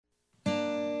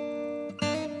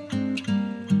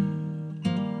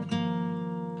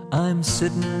I'm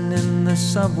sitting in the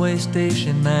subway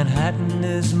station, Manhattan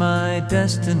is my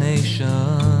destination.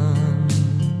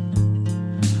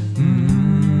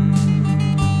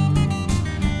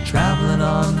 Traveling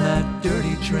on that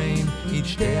dirty train,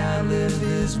 each day I live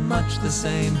is much the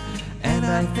same. And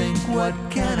I think, what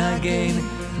can I gain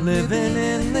living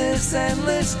in this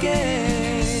endless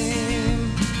game?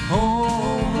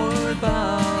 Homeward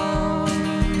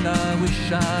bound, I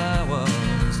wish I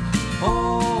was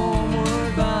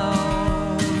homeward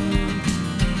bound.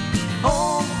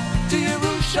 Home to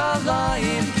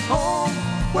Yerushalayim, home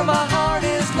where my heart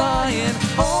is lying,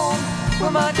 home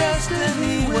where my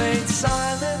destiny waits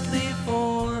silently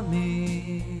for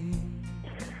me.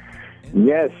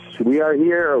 Yes, we are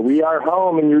here. We are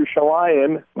home in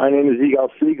Yerushalayim. My name is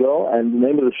Yigal, and the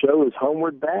name of the show is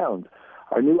Homeward Bound,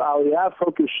 our new Aliyah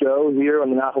focus show here on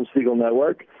the Nachum Segal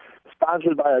Network,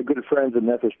 sponsored by our good friends at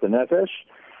Nefesh B'Nefesh.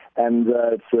 And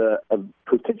it's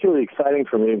particularly exciting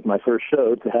for me, my first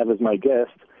show, to have as my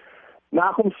guest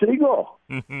Nachum Segal.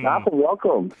 Nachum,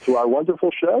 welcome to our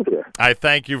wonderful show here. I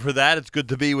thank you for that. It's good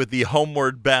to be with the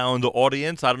Homeward Bound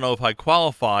audience. I don't know if I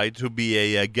qualify to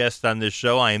be a guest on this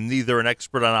show. I am neither an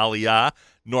expert on Aliyah,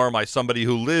 nor am I somebody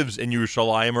who lives in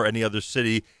Yerushalayim or any other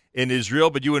city in Israel,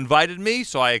 but you invited me,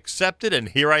 so I accepted, and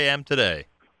here I am today.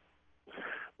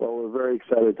 Well, we're very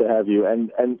excited to have you.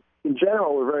 And in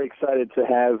general, we're very excited to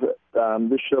have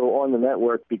this show on the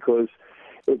network because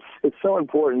it's so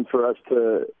important for us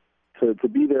to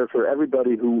be there for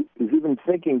everybody who is even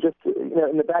thinking, just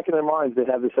in the back of their minds, they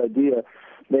have this idea,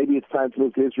 maybe it's time to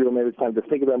move to Israel, maybe it's time to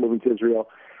think about moving to Israel.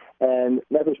 And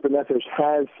Nefesh B'Nefesh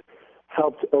has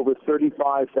helped over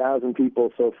 35,000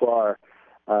 people so far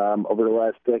over the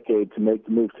last decade to make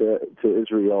the move to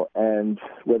Israel. And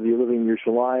whether you're living in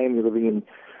Yerushalayim, you're living in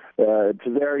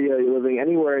Tveria, you're living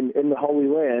anywhere in the Holy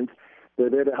Land,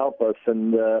 they're there to help us.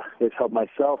 And they've helped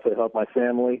myself, they've helped my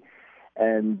family.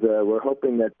 And we're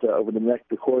hoping that over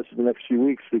the course of the next few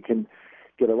weeks, we can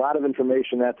get a lot of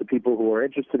information out to people who are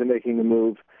interested in making the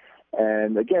move.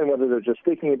 And again, whether they're just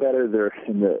thinking about it, they're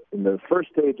in the first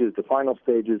stages, the final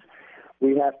stages,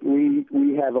 we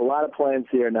have a lot of plans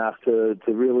here now to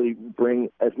really bring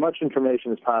as much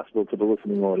information as possible to the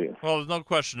listening audience. Well, there's no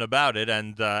question about it.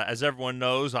 And as everyone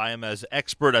knows, I am as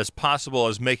expert as possible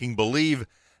as making believe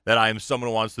that I am someone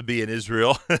who wants to be in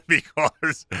Israel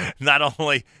because not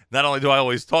only do I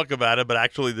always talk about it, but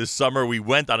actually this summer we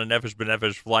went on a Nefesh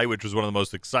B'Nefesh flight, which was one of the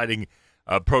most exciting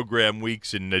program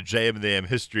weeks in JM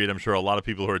history, and I'm sure a lot of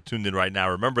people who are tuned in right now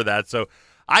remember that. So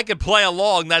I could play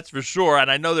along, that's for sure,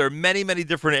 and I know there are many, many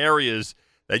different areas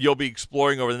that you'll be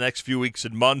exploring over the next few weeks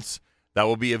and months that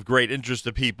will be of great interest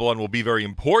to people and will be very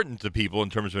important to people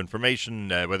in terms of information,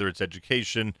 whether it's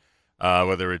education,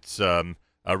 whether it's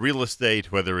real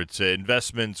estate, whether it's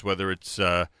investments, whether it's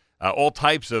all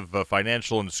types of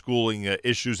financial and schooling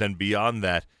issues and beyond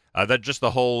that. That just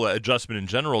the whole adjustment in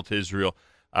general to Israel,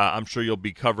 I'm sure you'll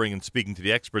be covering and speaking to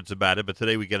the experts about it. But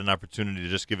today we get an opportunity to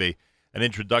just give an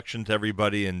introduction to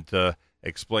everybody and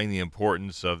explain the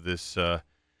importance of this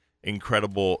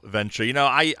incredible venture.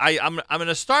 I'm going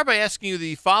to start by asking you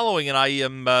the following, and I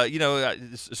am,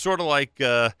 sort of like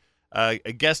a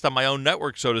guest on my own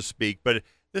network, so to speak, but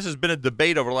this has been a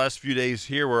debate over the last few days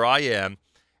here where I am,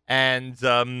 and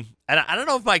I don't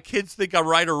know if my kids think I'm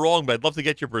right or wrong, but I'd love to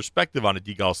get your perspective on it,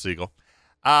 Yigal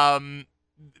Segal.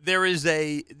 There is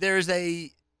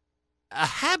a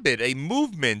habit, a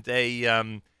movement,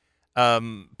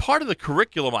 part of the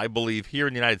curriculum, I believe, here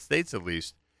in the United States at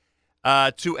least,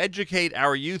 to educate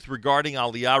our youth regarding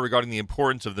Aliyah, regarding the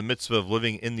importance of the mitzvah of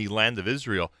living in the land of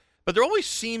Israel. But there always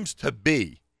seems to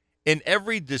be, in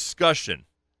every discussion,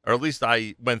 or at least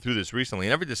I went through this recently,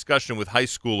 in every discussion with high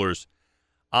schoolers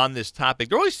on this topic,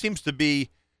 there always seems to be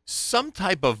some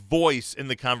type of voice in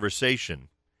the conversation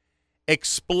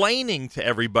explaining to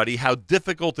everybody how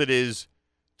difficult it is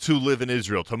to live in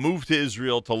Israel, to move to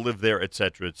Israel, to live there,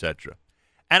 etc., etc.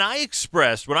 And I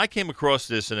expressed, when I came across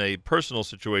this in a personal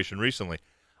situation recently,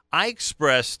 I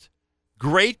expressed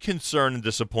great concern and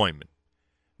disappointment.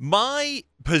 My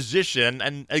position,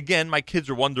 and again, my kids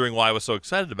are wondering why I was so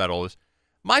excited about all this,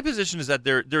 my position is that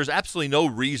there's absolutely no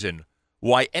reason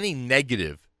why any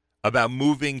negative about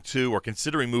moving to or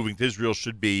considering moving to Israel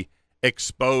should be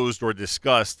exposed or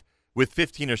discussed with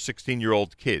 15 or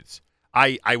 16-year-old kids.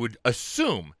 I would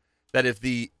assume that if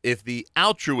the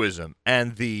altruism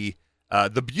and the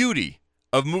beauty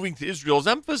of moving to Israel is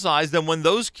emphasized, then when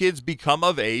those kids become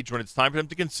of age, when it's time for them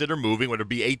to consider moving, whether it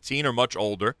be 18 or much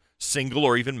older, single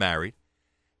or even married,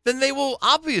 then they will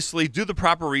obviously do the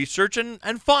proper research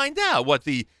and find out what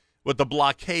the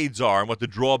blockades are and what the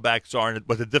drawbacks are and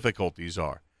what the difficulties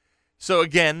are. So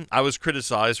again, I was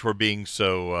criticized for being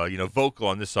so, vocal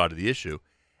on this side of the issue.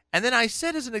 And then I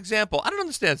said as an example, I don't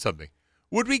understand something.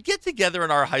 Would we get together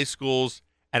in our high schools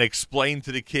and explain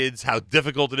to the kids how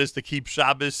difficult it is to keep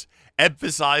Shabbos,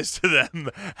 emphasize to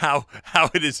them how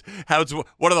it's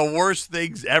one of the worst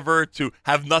things ever to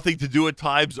have nothing to do at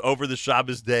times over the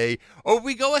Shabbos day? Or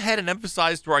we go ahead and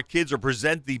emphasize to our kids or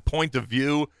present the point of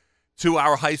view to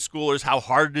our high schoolers how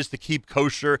hard it is to keep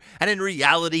kosher, and in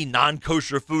reality,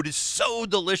 non-kosher food is so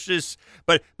delicious.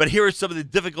 But here are some of the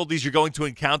difficulties you're going to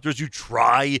encounter as you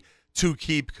try to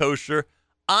keep kosher.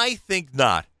 I think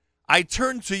not. I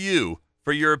turn to you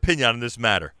for your opinion on this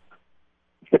matter.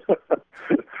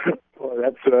 Well,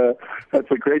 that's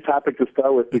a great topic to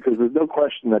start with, because there's no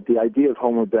question that the idea of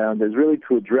Homeward Bound is really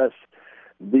to address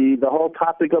the whole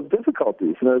topic of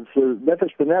difficulties. It's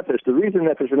nefesh b'nefesh. The reason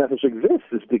nefesh b'nefesh exists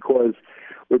is because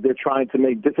they're trying to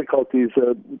make difficulties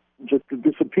just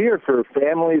disappear for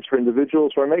families, for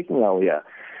individuals who are making aliyah.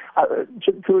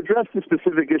 To address the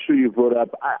specific issue you brought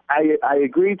up, I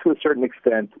agree to a certain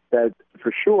extent that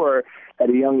for sure at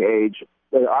a young age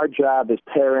that our job as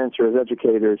parents or as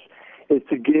educators is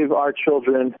to give our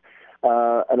children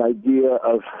an idea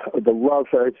of the love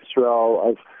for Eretz Yisrael,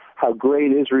 of how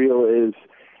great Israel is.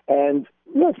 And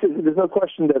yes, there's no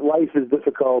question that life is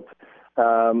difficult.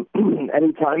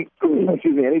 Anytime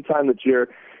that you're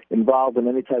involved in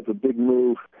any type of big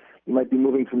move, you might be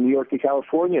moving from New York to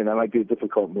California, and that might be a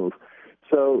difficult move.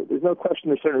 So there's no question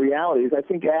there's certain realities. I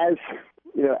think as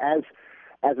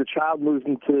a child moves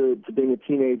into being a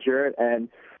teenager, and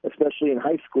especially in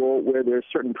high school, where there's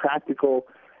certain practical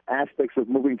aspects of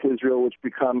moving to Israel which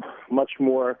become much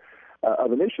more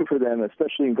of an issue for them,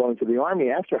 especially in going to the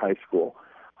army after high school,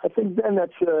 I think then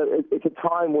it's a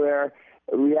time where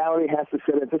reality has to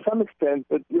set in to some extent.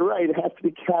 But you're right; it has to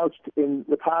be couched in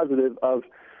the positive of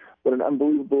what an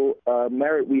unbelievable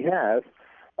merit we have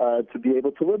to be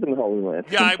able to live in the Holy Land.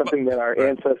 Yeah, something that our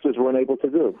ancestors weren't able to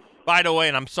do. By the way,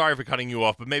 and I'm sorry for cutting you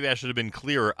off, but maybe I should have been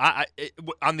clearer.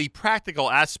 On the practical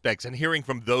aspects and hearing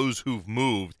from those who've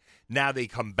moved, now they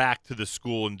come back to the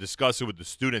school and discuss it with the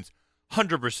students.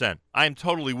 100%. I am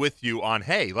totally with you on,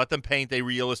 hey, let them paint a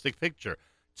realistic picture.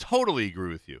 Totally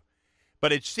agree with you.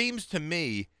 But it seems to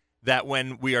me that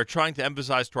when we are trying to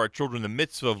emphasize to our children the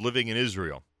mitzvah of living in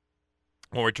Israel,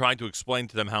 when we're trying to explain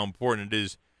to them how important it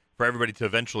is for everybody to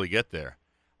eventually get there,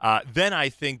 then I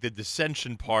think the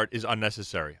dissension part is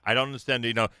unnecessary. I don't understand,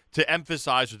 to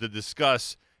emphasize or to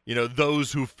discuss,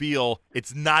 those who feel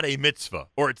it's not a mitzvah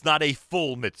or it's not a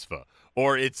full mitzvah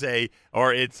or there's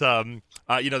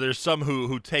some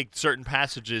who take certain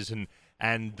passages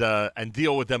and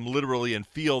deal with them literally and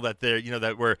feel that they're,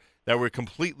 that we're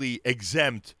completely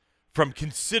exempt from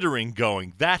considering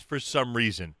going. That for some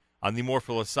reason, on the more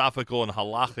philosophical and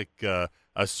halachic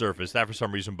surface, that for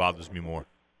some reason bothers me more.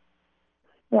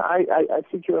 Yeah, I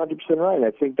think you're 100% right.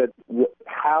 I think that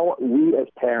how we as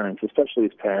parents, especially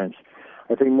as parents,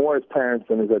 I think more as parents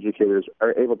than as educators,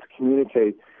 are able to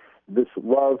communicate this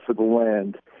love for the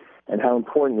land and how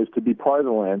important it is to be part of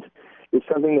the land is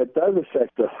something that does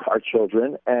affect our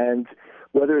children. And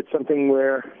whether it's something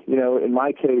where, in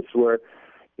my case, where,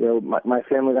 my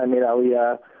family and I made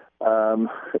aliyah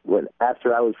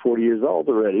after I was 40 years old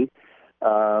already,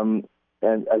 and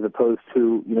as opposed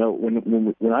to,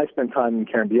 when I spent time in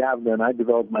Karen Biavna and I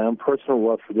developed my own personal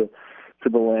love for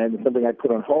the land, and something I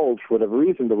put on hold for whatever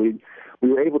reason, but we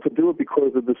were able to do it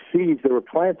because of the seeds that were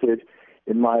planted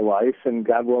in my life, and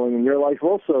God willing, in your life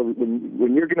also,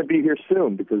 when you're going to be here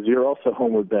soon, because you're also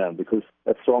homeward bound, because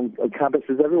that song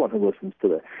encompasses everyone who listens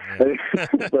to it. Yeah.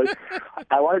 But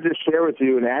I wanted to share with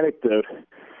you an anecdote,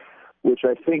 which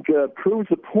I think proves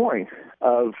the point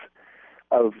of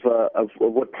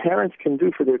what parents can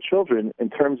do for their children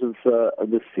in terms of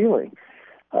the ceiling.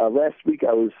 Last week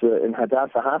I was in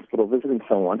Hadassah Hospital visiting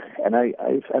someone, and I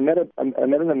met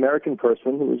an American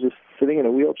person who was just sitting in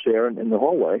a wheelchair in the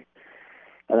hallway,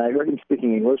 and I heard him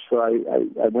speaking English, so I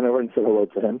went over and said hello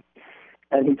to him.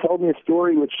 And he told me a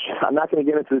story, which I'm not going to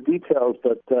get into the details,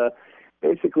 but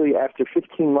basically after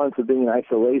 15 months of being in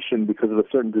isolation because of a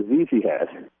certain disease he had,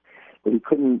 that he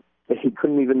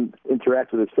couldn't even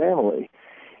interact with his family,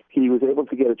 he was able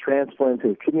to get a transplant,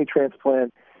 a kidney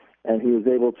transplant, and he was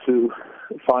able to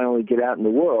finally get out in the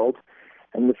world.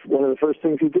 And one of the first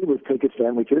things he did was take his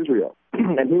family to Israel.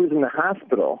 And he was in the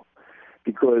hospital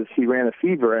because he ran a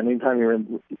fever, and anytime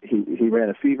he ran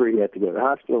a fever, he had to go to the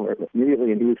hospital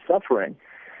immediately, and he was suffering.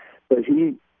 But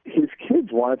his kids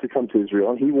wanted to come to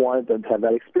Israel, and he wanted them to have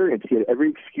that experience. He had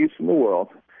every excuse in the world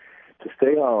to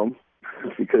stay home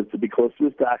because to be close to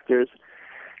his doctors,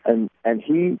 and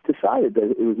he decided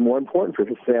that it was more important for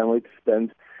his family to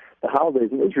spend the holidays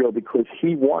in Israel because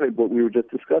he wanted what we were just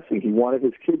discussing. He wanted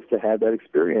his kids to have that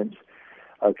experience,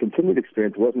 continued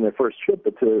experience. It wasn't their first trip,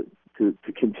 but to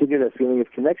continue that feeling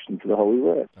of connection to the Holy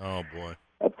Land. Oh, boy.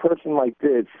 A person like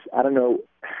this, I don't know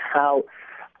how,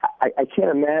 I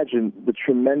can't imagine the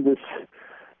tremendous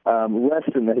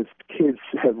lesson that his kids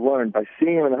have learned by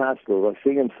seeing him in the hospital, by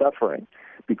seeing him suffering,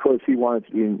 because he wanted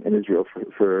to be in Israel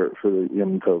for the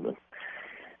Yom Tovim.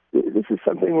 This is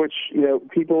something which,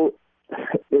 people,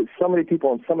 so many people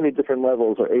on so many different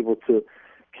levels are able to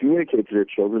communicate to their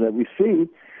children that we see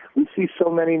so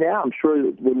many now. I'm sure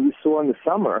that when you saw in the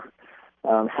summer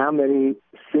how many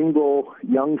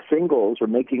young singles are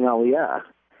making Aliyah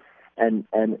and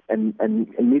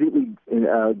immediately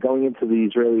going into the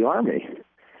Israeli army.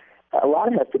 A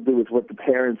lot has to do with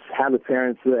how the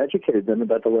parents educated them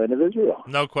about the land of Israel.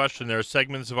 No question. There are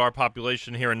segments of our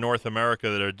population here in North America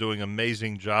that are doing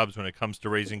amazing jobs when it comes to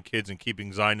raising kids and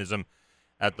keeping Zionism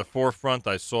at the forefront.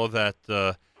 I saw that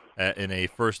in a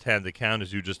first-hand account,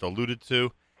 as you just alluded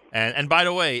to. And by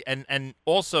the way, and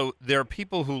also there are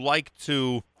people who like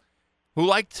to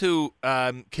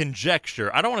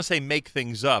conjecture. I don't want to say make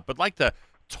things up, but like to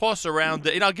toss around.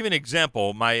 I'll give you an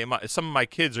example. Some of my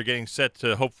kids are getting set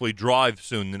to hopefully drive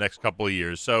soon in the next couple of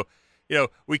years. So,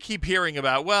 we keep hearing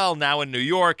about, well, now in New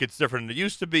York it's different than it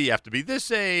used to be. You have to be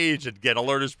this age and get a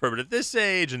learner's permit at this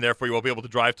age, and therefore you won't be able to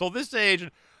drive till this age.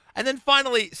 And then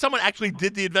finally, someone actually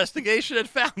did the investigation and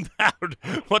found out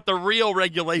what the real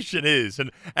regulation is.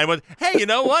 And went, hey, you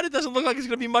know what? It doesn't look like it's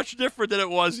going to be much different than it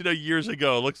was, years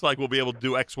ago. It looks like we'll be able to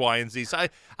do X, Y, and Z. So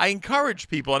I encourage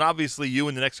people, and obviously you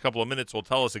in the next couple of minutes will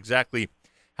tell us exactly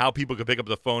how people can pick up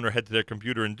the phone or head to their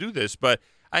computer and do this. But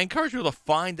I encourage people to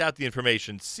find out the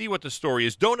information, see what the story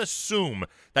is. Don't assume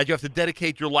that you have to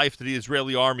dedicate your life to the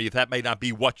Israeli army if that may not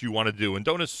be what you want to do. And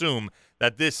don't assume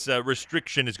that this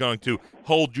restriction is going to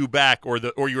hold you back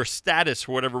or your status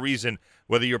for whatever reason,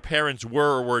 whether your parents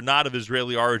were or were not of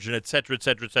Israeli origin, et cetera, et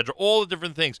cetera, et cetera, all the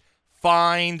different things.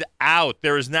 Find out.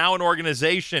 There is now an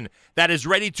organization that is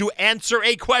ready to answer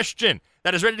a question,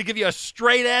 that is ready to give you a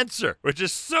straight answer, which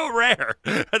is so rare.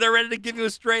 They're ready to give you a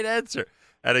straight answer.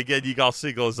 And again, Yigal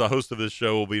Segal is the host of this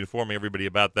show. We'll be informing everybody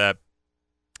about that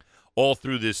all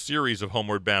through this series of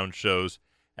Homeward Bound shows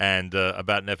and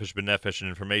about Nefesh B'Nefesh and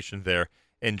information there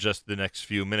in just the next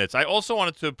few minutes. I also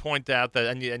wanted to point out that,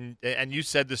 and you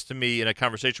said this to me in a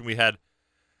conversation we had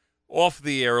off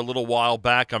the air a little while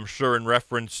back, I'm sure in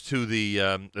reference to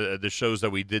the shows that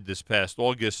we did this past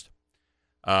August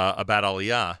about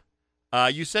Aliyah.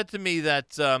 You said to me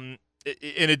that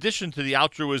in addition to the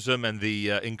altruism and the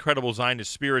incredible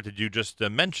Zionist spirit that you just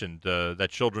mentioned that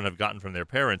children have gotten from their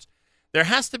parents, there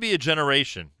has to be a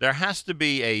generation. There has to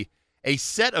be a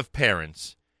set of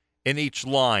parents in each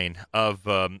line of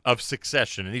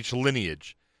succession, in each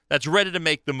lineage, that's ready to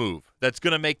make the move, that's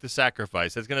going to make the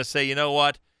sacrifice, that's going to say, you know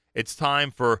what, it's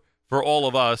time for all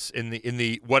of us in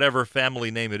the whatever family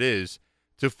name it is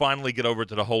to finally get over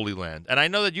to the Holy Land. And I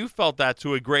know that you felt that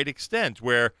to a great extent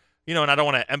where, and I don't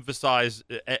want to emphasize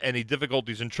any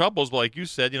difficulties and troubles, but like you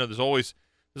said, there's always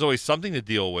something to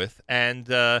deal with. And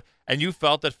you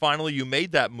felt that finally you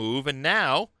made that move. And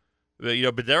now,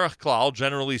 B'derech Klal,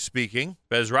 generally speaking,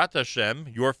 Be'ezrat Hashem,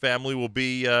 your family will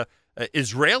be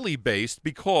Israeli-based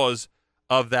because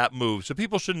of that move. So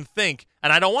people shouldn't think,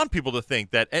 and I don't want people to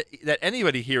think that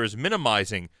anybody here is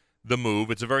minimizing the move.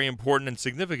 It's a very important and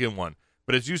significant one.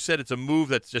 But as you said, it's a move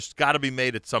that's just got to be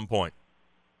made at some point.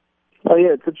 Oh, yeah,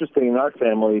 it's interesting. In our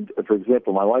family, for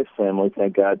example, my wife's family,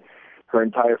 thank God, her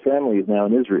entire family is now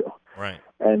in Israel. Right.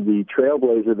 And the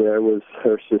trailblazer there was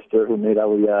her sister who made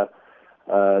Aliyah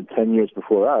 10 years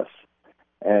before us.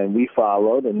 And we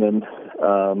followed, and then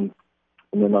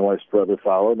my wife's brother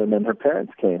followed, and then her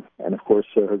parents came. And, of course,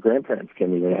 her grandparents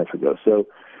came a year and a half ago. So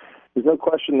there's no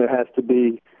question there has to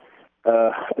be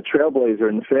a trailblazer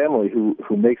in the family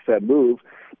who makes that move.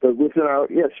 But within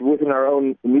our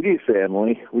own immediate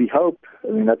family, we hope,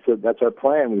 that's our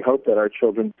plan, we hope that our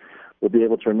children will be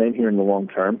able to remain here in the long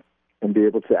term and be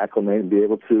able to acclimate and be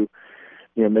able to,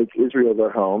 make Israel their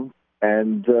home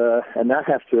and not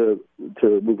have to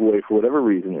move away for whatever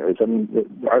reason there is.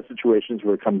 There are situations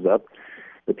where it comes up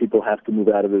that people have to move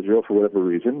out of Israel for whatever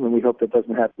reason, and we hope that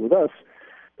doesn't happen with us.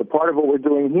 But part of what we're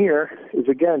doing here is,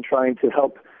 again, trying to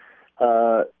help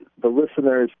the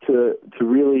listeners to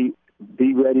really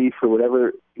be ready for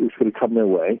whatever is going to come their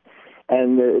way.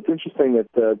 And it's interesting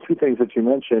that two things that you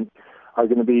mentioned are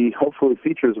going to be hopefully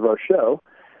features of our show.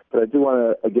 But I do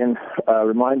want to, again,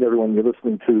 remind everyone you're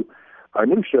listening to our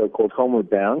new show called Homeward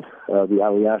Bound, the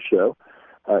Aliyah Show.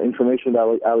 Information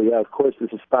about Aliyah, of course, this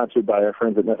is sponsored by our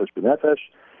friends at Nefesh B'Nefesh.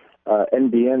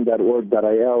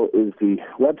 nbn.org.il is the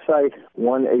website,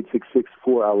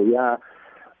 1-866-4-ALIYAH,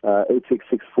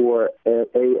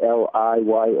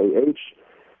 866-4-ALIYAH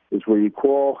is where you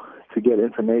call to get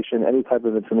information, any type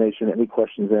of information, any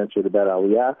questions answered about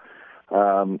Aliyah.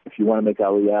 If you want to make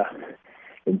Aliyah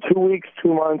in 2 weeks,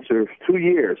 2 months, or 2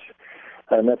 years,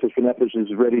 Nefesh B'Nefesh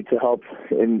is ready to help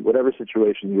in whatever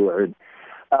situation you are in.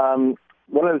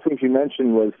 One of the things you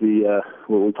mentioned was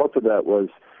what we talked about was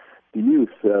the youth,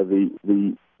 the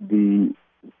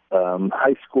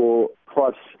high school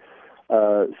plus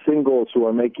singles who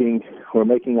are making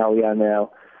Aliyah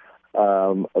now.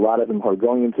 A lot of them are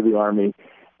going into the Army.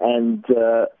 And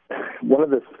one of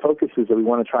the focuses that we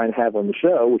want to try and have on the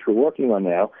show, which we're working on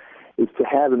now, is to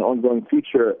have an ongoing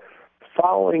feature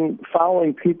following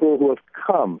people who have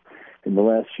come in the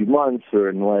last few months or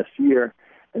in the last year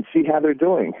and see how they're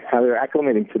doing, how they're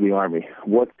acclimating to the Army,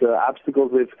 what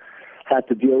obstacles they've had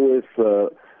to deal with,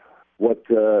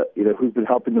 who's been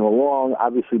helping them along.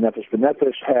 Obviously, Nefesh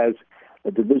B'Nefesh has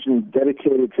a division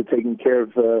dedicated to taking care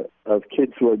of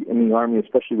kids who are in the Army,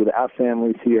 especially with our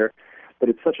families here. But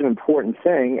it's such an important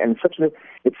thing, and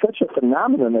it's such a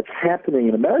phenomenon that's happening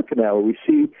in America now, where we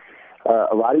see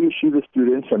a lot of yeshiva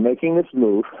students are making this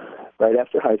move right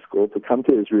after high school to come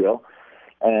to Israel.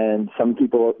 And some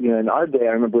people, in our day,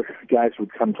 I remember guys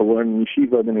would come to learn in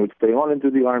yeshiva, then they would stay on and do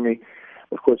the Army.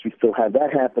 Of course, we still have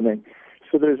that happening.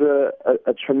 So there's a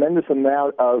tremendous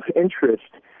amount of interest,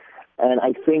 and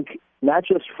I think not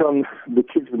just from the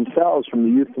kids themselves, from the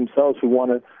youth themselves who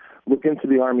want to look into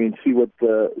the Army and see what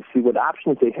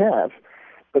options they have,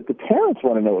 but the parents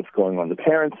want to know what's going on. The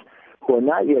parents who are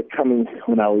not yet coming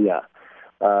on Aliyah,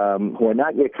 who are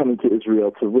not yet coming to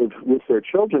Israel to live with their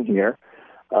children here,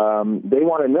 they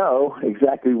want to know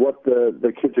exactly what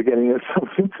the kids are getting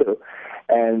themselves into.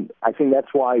 And I think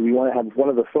that's why we want to have one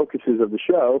of the focuses of the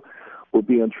show will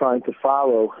be on trying to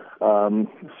follow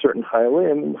certain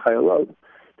chayalim and chayalot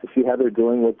to see how they're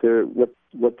doing, what they're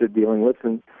dealing with,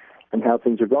 and how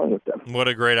things are going with them. What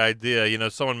a great idea.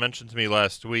 Someone mentioned to me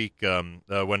last week when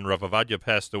Rav Avadia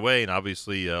passed away, and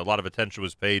obviously a lot of attention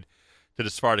was paid to the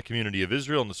Sephardic community of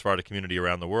Israel and the Sephardic community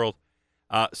around the world.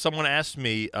 Someone asked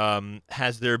me,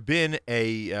 has there been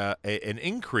an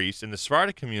increase in the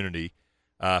Sephardic community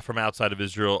from outside of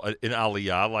Israel in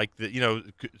Aliyah,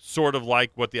 sort of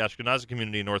like what the Ashkenazi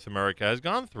community in North America has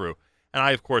gone through? And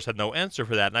I, of course, had no answer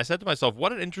for that. And I said to myself,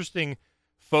 what an interesting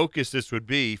focus this would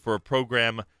be for a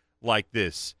program like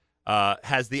this.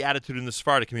 Has the attitude in the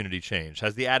Sephardic community changed?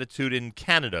 Has the attitude in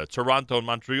Canada, Toronto, and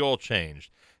Montreal changed?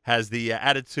 Has the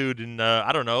attitude in,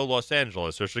 Los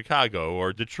Angeles or Chicago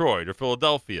or Detroit or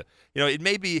Philadelphia? It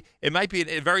might be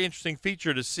a very interesting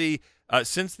feature to see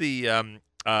since the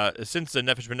Nefesh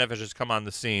B'Nefesh has come on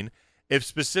the scene, if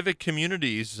specific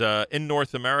communities in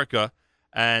North America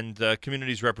and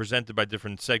communities represented by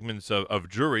different segments of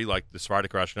Jewry, like the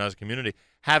Sephardic or Ashkenazi community,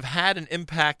 have had an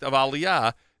impact of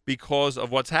Aliyah because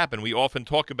of what's happened. We often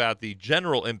talk about the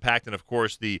general impact, and of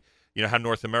course how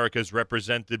North America is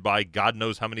represented by God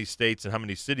knows how many states and how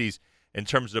many cities in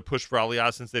terms of the push for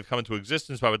Aliyah since they've come into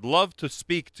existence. But I would love to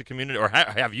speak to community, or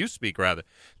have you speak rather,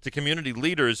 to community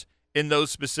leaders in those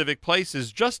specific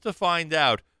places just to find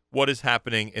out what is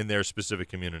happening in their specific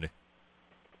community.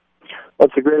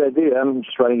 That's a great idea. I'm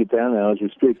just writing it down now as you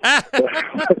speak.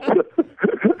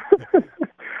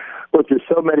 Look, there's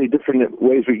so many different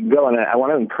ways we can go, and I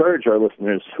want to encourage our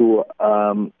listeners who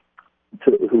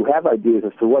have ideas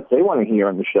as to what they want to hear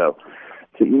on the show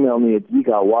to email me at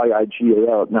Yigal,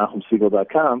 Yigal, at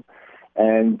NachumSegal.com,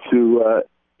 and to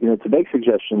make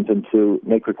suggestions and to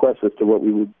make requests as to what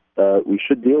we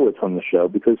should deal with on the show,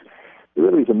 because there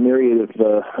really is a myriad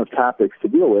of topics to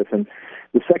deal with. And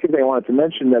the second thing I wanted to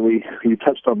mention that you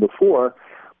touched on before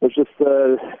was just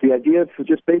the idea of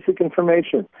just basic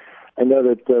information. I know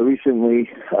that recently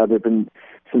there have been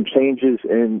some changes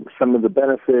in some of the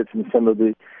benefits and some of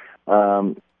the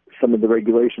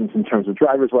regulations in terms of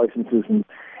driver's licenses and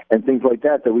things like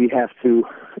that we have to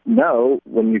know.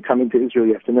 When you're coming to Israel,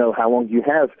 you have to know how long you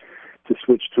have to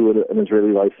switch to an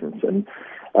Israeli license, and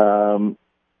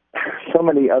so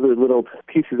many other little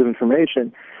pieces of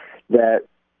information that,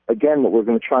 again, what we're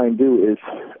going to try and do is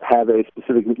have a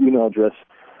specific email address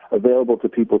available to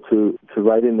people to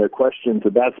write in their questions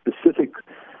about specific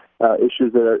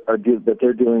issues that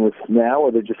they're dealing with now, or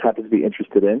they just happen to be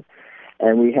interested in.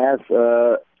 And we have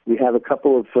a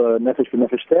couple of Nefesh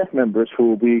B'Nefesh staff members who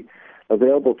will be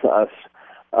available to us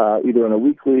either on a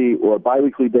weekly or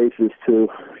bi-weekly basis to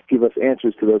give us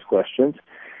answers to those questions,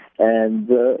 and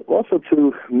also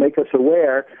to make us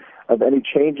aware of any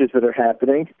changes that are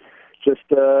happening,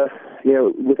 just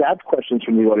without questions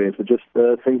from the audience, but just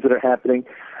things that are happening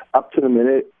up to the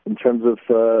minute in terms of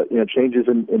changes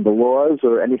in the laws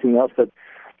or anything else that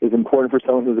is important for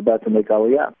someone who's about to make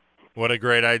Aliyah. What a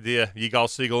great idea. Yigal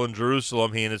Segal in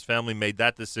Jerusalem. He and his family made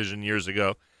that decision years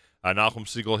ago. Nachum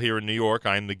Segal here in New York.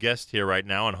 I am the guest here right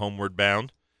now on Homeward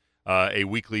Bound, a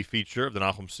weekly feature of the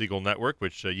Nachum Segal Network,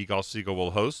 which Yigal Segal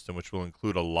will host and which will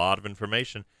include a lot of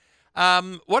information.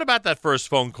 What about that first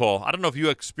phone call? I don't know if you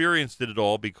experienced it at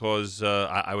all, because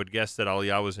I would guess that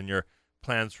Aliyah was in your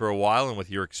plans for a while, and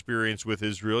with your experience with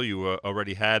Israel, you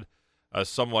already had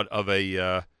somewhat of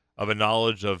a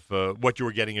knowledge of what you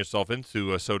were getting yourself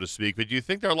into, so to speak. But do you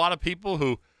think there are a lot of people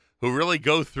who really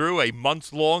go through a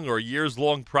months-long or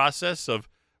years-long process of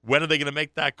when are they going to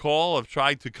make that call, of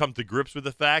trying to come to grips with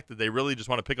the fact that they really just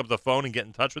want to pick up the phone and get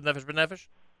in touch with Nefesh B'Nefesh?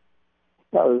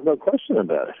 No, there's no question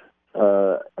about it.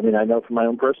 I know from my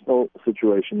own personal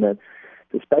situation that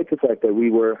despite the fact that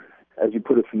we were, as you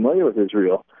put it, familiar with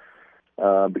Israel,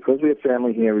 because we have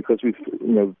family here, because we've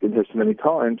been here so many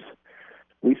times,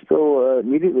 we still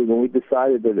immediately, when we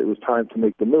decided that it was time to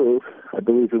make the move, I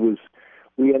believe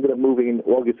we ended up moving in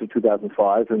August of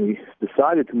 2005, and we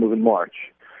decided to move in March.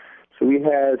 So we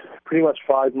had pretty much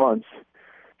 5 months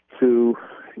to,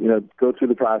 go through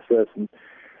the process, and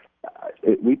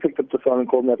we picked up the phone and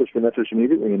called Nefesh B'Nefesh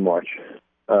immediately in March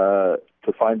to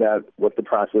find out what the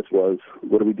process was.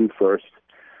 What do we do first?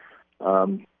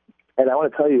 And I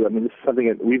want to tell you, this is something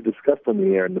that we've discussed on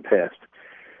the air in the past,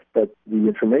 that the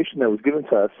information that was given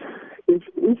to us is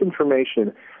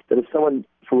information that if someone,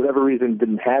 for whatever reason,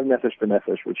 didn't have Nefesh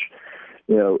B'Nefesh, which,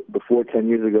 before 10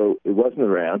 years ago, it wasn't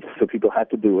around, so people had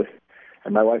to do it.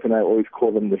 And my wife and I always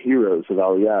call them the heroes of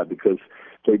Aliyah, because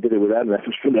they did it without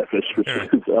Nefesh B'Nefesh, which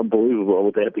is unbelievable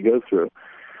what they had to go through.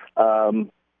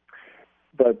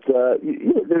 But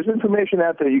there's information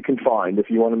out there you can find if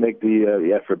you want to make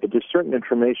the effort. But there's certain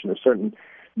information, there's certain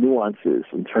nuances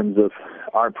in terms of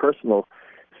our personal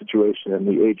situation and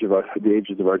the ages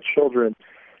of our children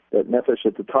that Nefesh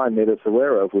at the time made us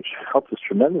aware of, which helped us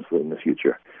tremendously in the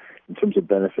future in terms of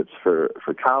benefits for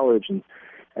college, and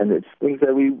it's things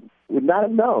that we would not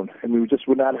have known, and we just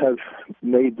would not have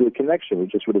made the connection. We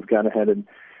just would have gone ahead and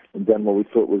done what we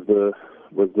thought was the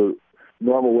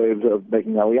normal way of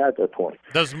making Aliyah at that point.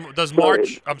 Does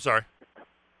March? I'm sorry.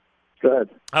 Go ahead.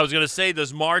 I was going to say,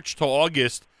 does March to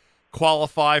August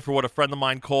qualify for what a friend of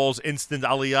mine calls instant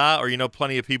Aliyah, or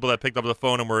plenty of people that picked up the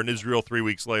phone and were in Israel 3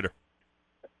 weeks later?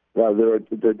 Well, there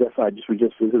definitely. We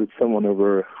just visited someone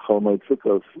over Chol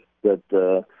Sukkos that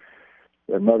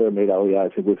their mother made Aliyah,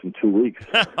 I think, within 2 weeks.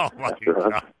 Oh my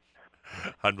God!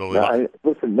 Unbelievable.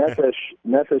 Listen,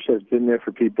 Nefesh has been there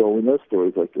for people. We know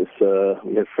stories like this.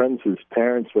 We have friends whose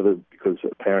parents, whether because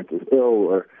a parent is ill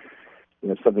or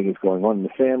something is going on in the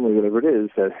family, whatever it is,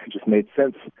 that it just made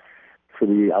sense for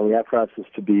the Aliyah process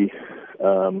to be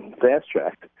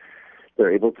fast-tracked.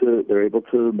 They're able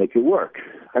to make it work.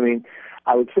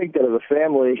 I would think that if a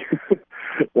family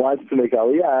wants to make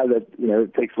Aliyah, that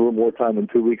it takes a little more time than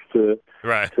 2 weeks to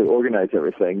organize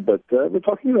everything. But we're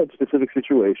talking about specific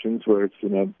situations where it's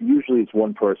usually it's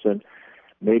one person,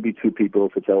 maybe two people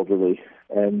if it's elderly,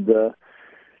 and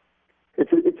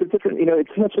it's a different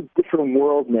it's such a different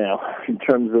world now in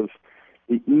terms of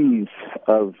the ease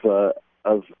of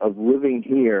living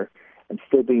here and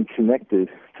still being connected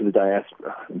to the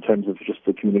diaspora in terms of just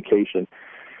the communication.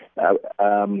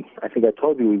 I think I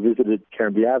told you we visited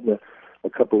Karen Biavna a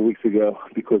couple of weeks ago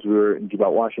because we were in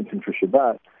Jabot, Washington for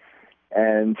Shabbat,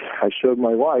 and I showed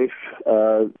my wife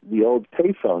the old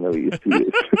payphone that we used to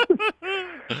use.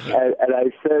 and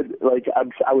I said,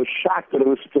 I was shocked that it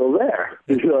was still there.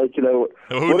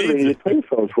 What do they need a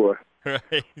payphone for?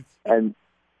 Right. And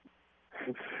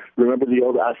remember the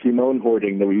old Asimone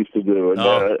hoarding that we used to do,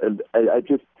 and I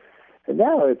just. And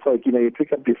now it's like you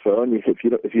pick up your phone. If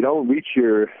you don't reach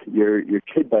your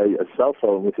kid by a cell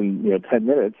phone within 10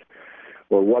 minutes,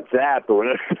 or WhatsApp or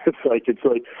whatever, it's like you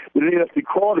don't even have to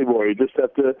call anymore. You just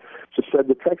have to send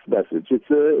the text message. It's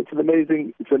an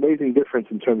amazing difference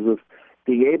in terms of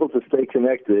being able to stay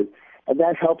connected, and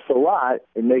that helps a lot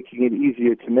in making it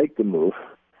easier to make the move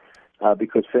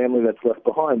because family that's left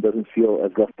behind doesn't feel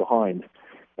as left behind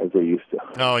as they used to.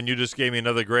 Oh, and you just gave me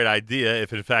another great idea,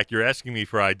 if in fact you're asking me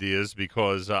for ideas,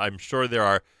 because I'm sure there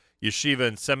are yeshiva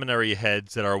and seminary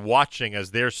heads that are watching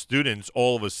as their students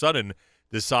all of a sudden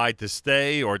decide to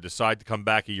stay or decide to come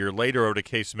back a year later, or the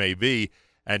case may be,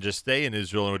 and just stay in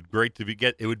Israel. And it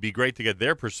would be great to get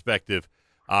their perspective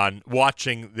on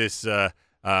watching this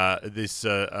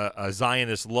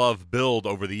Zionist love build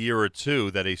over the year or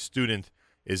two that a student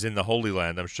is in the Holy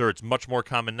Land. I'm sure it's much more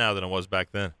common now than it was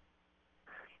back then.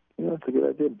 That's a good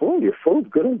idea. Boy, you're full of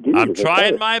good ideas. I'm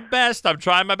trying my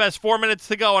best. 4 minutes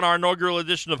to go on our inaugural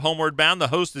edition of Homeward Bound. The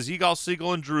host is Yigal,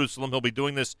 Segal in Jerusalem. He'll be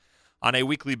doing this on a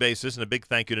weekly basis. And a big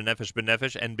thank you to Nefesh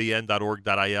B'Nefesh,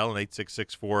 nbn.org.il, and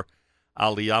 8664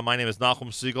 Aliyah. My name is Nachum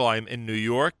Segal. I am in New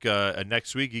York.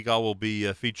 Next week, Yigal will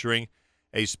be featuring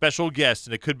a special guest,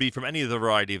 and it could be from any of the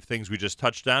variety of things we just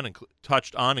touched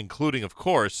on, including, of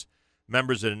course,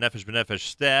 members of the Nefesh B'Nefesh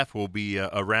staff will be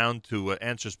around to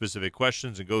answer specific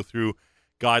questions and go through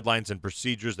guidelines and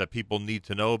procedures that people need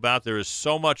to know about. There is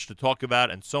so much to talk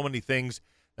about and so many things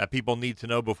that people need to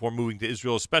know before moving to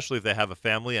Israel, especially if they have a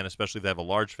family and especially if they have a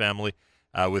large family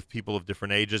with people of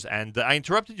different ages. And I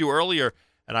interrupted you earlier,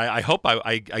 and I hope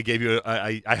I gave you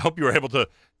I hope you were able to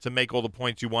make all the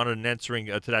points you wanted in answering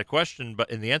to that question, but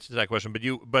in the answer to that question.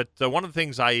 But one of the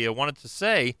things I wanted to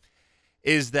say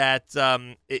is that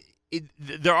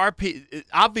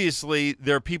obviously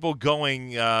there are people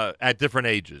going at different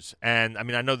ages, and I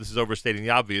mean I know this is overstating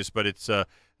the obvious, but it's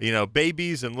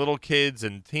babies and little kids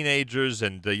and teenagers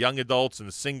and young adults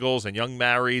and singles and young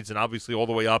marrieds and obviously all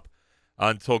the way up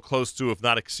until close to, if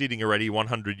not exceeding already,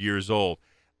 100 years old.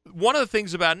 One of the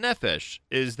things about Nefesh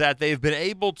is that they've been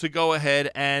able to go ahead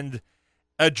and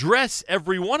address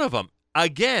every one of them.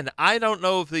 Again, I don't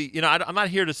know if I'm not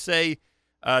here to say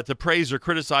to praise or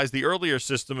criticize the earlier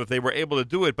system if they were able to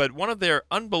do it, but one of their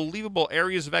unbelievable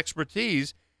areas of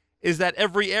expertise is that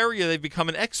every area they've become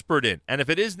an expert in. And if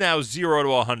it is now 0 to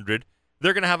 100,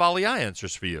 they're going to have Aliyah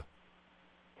answers for you.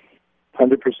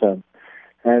 100%.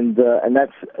 And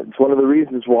it's one of the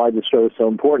reasons why the show is so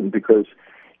important, because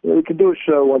we can do a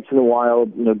show once in a while,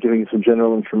 giving some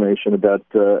general information about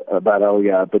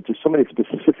Aliyah, but there's so many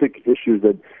specific issues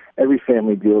that every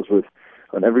family deals with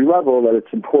on every level that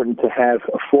it's important to have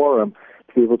a forum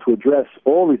to be able to address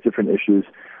all these different issues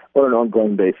on an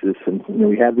ongoing basis. And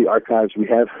we have the archives, we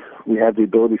have the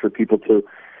ability for people to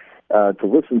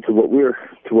listen to what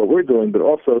we're doing, but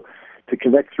also to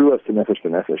connect through us to Nefesh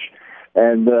B'Nefesh.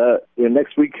 And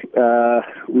next week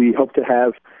we hope to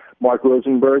have Mark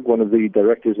Rosenberg, one of the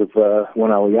directors of One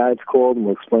Aliyah, it's called, and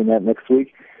we'll explain that next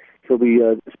week. He'll be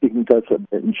speaking to us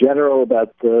in general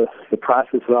about the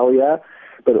process of Aliyah,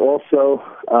 but also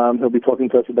he'll be talking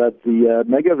to us about the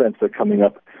mega events that are coming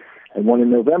up, and one in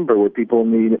November where people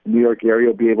in the New York area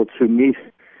will be able to meet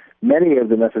many of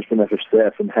the Nefesh B'Nefesh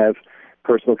staff and have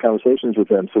personal conversations with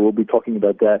them. So we'll be talking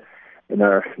about that in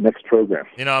our next program.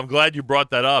 I'm glad you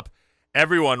brought that up.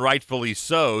 Everyone, rightfully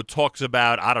so, talks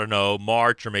about,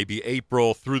 March or maybe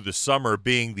April through the summer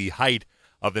being the height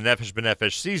of the Nefesh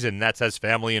B'Nefesh season. That's as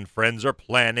family and friends are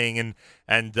planning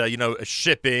and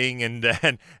shipping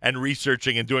and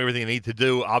researching and doing everything they need to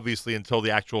do, obviously, until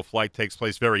the actual flight takes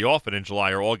place very often in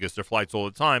July or August. There are flights all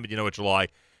the time, but you know what July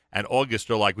and August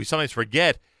are like. We sometimes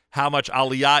forget how much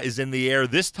Aliyah is in the air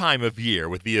this time of year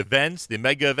with the events, the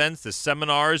mega events, the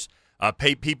seminars,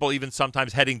 people even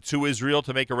sometimes heading to Israel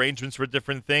to make arrangements for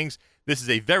different things. This is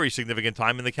a very significant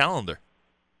time in the calendar.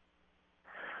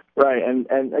 Right, and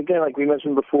again, like we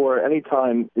mentioned before, any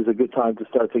time is a good time to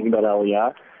start thinking about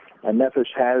Aliyah. And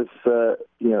Nefesh has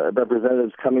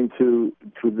representatives coming to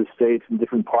the states in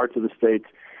different parts of the states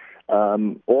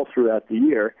all throughout the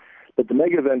year. But the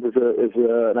mega event is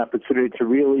an opportunity to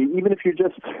really, even if you're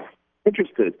just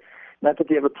interested, not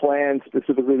that you have a plan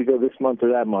specifically to go this month or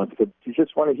that month, but you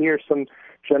just want to hear some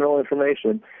general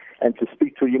information and to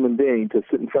speak to a human being, to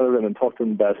sit in front of them and talk to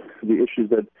them about the issues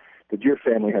that your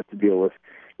family has to deal with.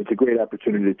 It's a great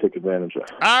opportunity to take advantage of.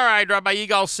 All right, Rabbi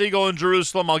Yigal Segal in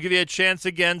Jerusalem. I'll give you a chance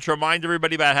again to remind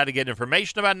everybody about how to get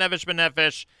information about Nefesh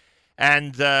B'Nefesh,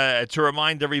 and to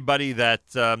remind everybody that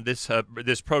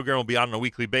this program will be on a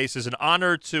weekly basis. An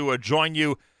honor to join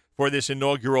you for this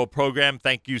inaugural program.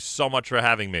 Thank you so much for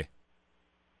having me.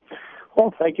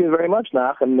 Well, thank you very much,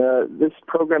 Nach. And this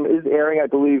program is airing, I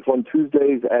believe, on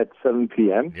Tuesdays at 7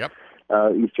 p.m. Yep.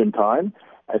 Eastern Time.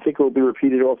 I think it will be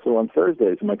repeated also on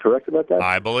Thursdays. Am I correct about that?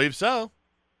 I believe so.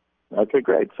 Okay,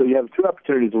 great. So you have 2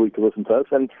 opportunities a week to listen to us.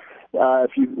 And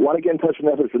if you want to get in touch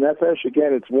with Nefesh B'Nefesh,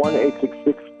 again, it's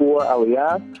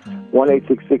 1-866-4-ALIYAH,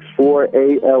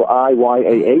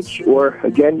 1-866-4-ALIYAH. Or,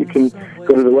 again, you can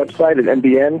go to the website at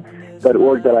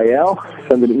nbn.org.il,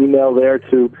 send an email there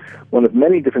to one of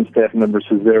many different staff members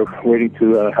who's there waiting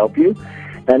to help you.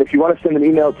 And if you want to send an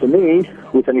email to me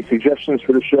with any suggestions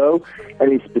for the show,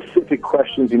 any specific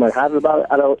questions you might have about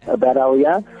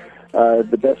Aliyah,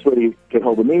 the best way to get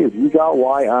hold of me is Yigal,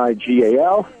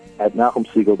 Y-I-G-A-L, at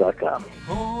NachumSegal.com.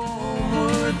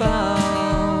 Homeward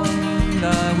bound,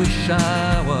 I wish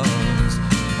I was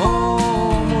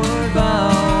homeward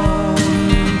bound.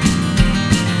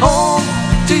 Home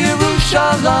to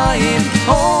Yerushalayim,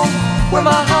 home where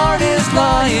my heart is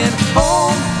lying. flying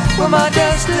home, where my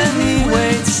destiny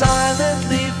waits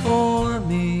silently for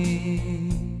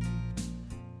me.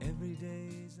 Every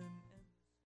day's